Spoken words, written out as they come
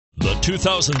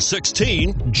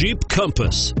2016 Jeep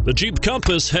Compass. The Jeep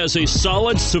Compass has a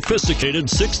solid, sophisticated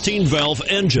 16-valve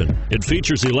engine. It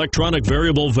features electronic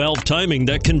variable valve timing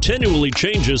that continually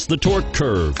changes the torque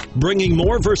curve, bringing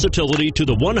more versatility to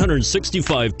the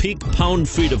 165 peak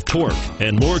pound-feet of torque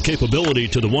and more capability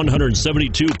to the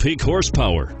 172 peak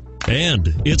horsepower.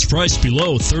 And it's priced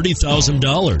below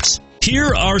 $30,000.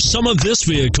 Here are some of this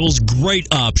vehicle's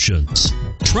great options: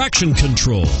 traction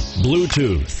control,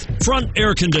 Bluetooth, front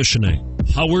air conditioning,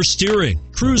 power steering,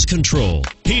 cruise control,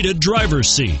 heated driver's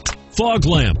seat, fog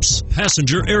lamps,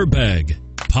 passenger airbag,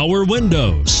 power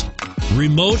windows,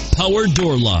 remote power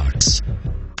door locks.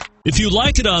 If you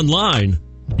like it online,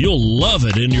 you'll love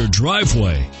it in your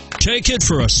driveway. Take it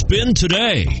for a spin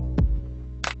today.